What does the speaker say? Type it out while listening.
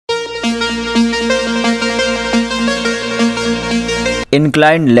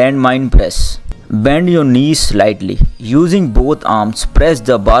Incline landmine press. Bend your knees slightly. Using both arms, press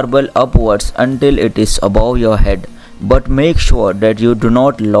the barbell upwards until it is above your head, but make sure that you do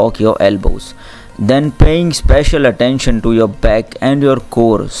not lock your elbows. Then, paying special attention to your back and your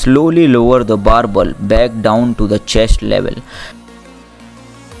core, slowly lower the barbell back down to the chest level.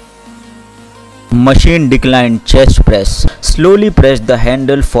 Machine decline chest press. Slowly press the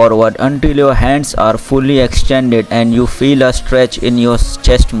handle forward until your hands are fully extended and you feel a stretch in your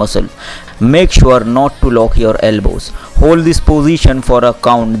chest muscle. Make sure not to lock your elbows. Hold this position for a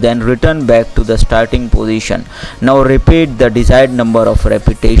count, then return back to the starting position. Now repeat the desired number of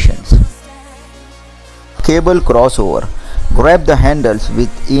repetitions. Cable crossover. Grab the handles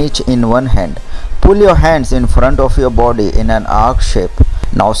with each in one hand. Pull your hands in front of your body in an arc shape.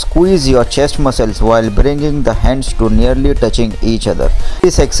 Now squeeze your chest muscles while bringing the hands to nearly touching each other.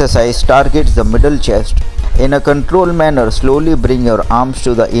 This exercise targets the middle chest. In a controlled manner, slowly bring your arms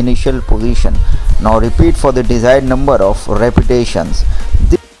to the initial position. Now repeat for the desired number of repetitions.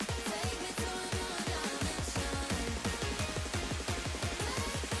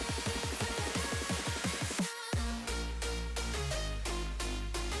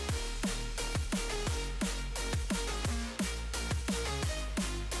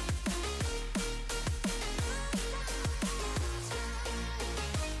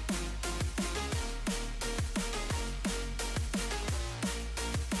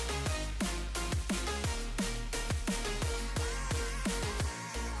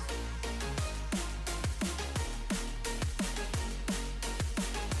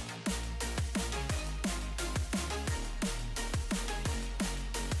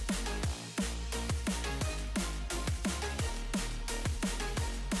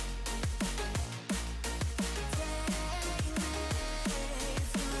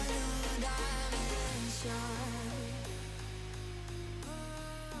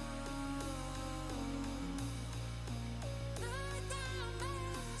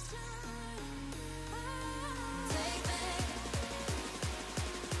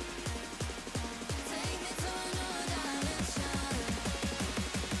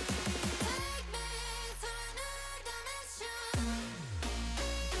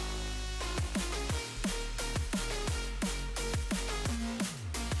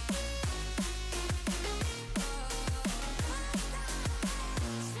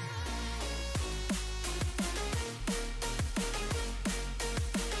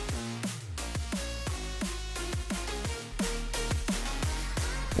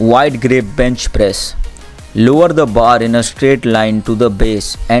 Wide grip bench press. Lower the bar in a straight line to the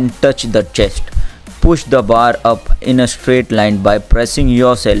base and touch the chest. Push the bar up in a straight line by pressing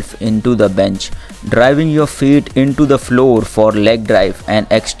yourself into the bench, driving your feet into the floor for leg drive and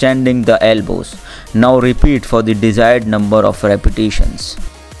extending the elbows. Now repeat for the desired number of repetitions.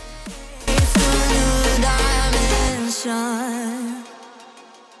 It's a new dimension.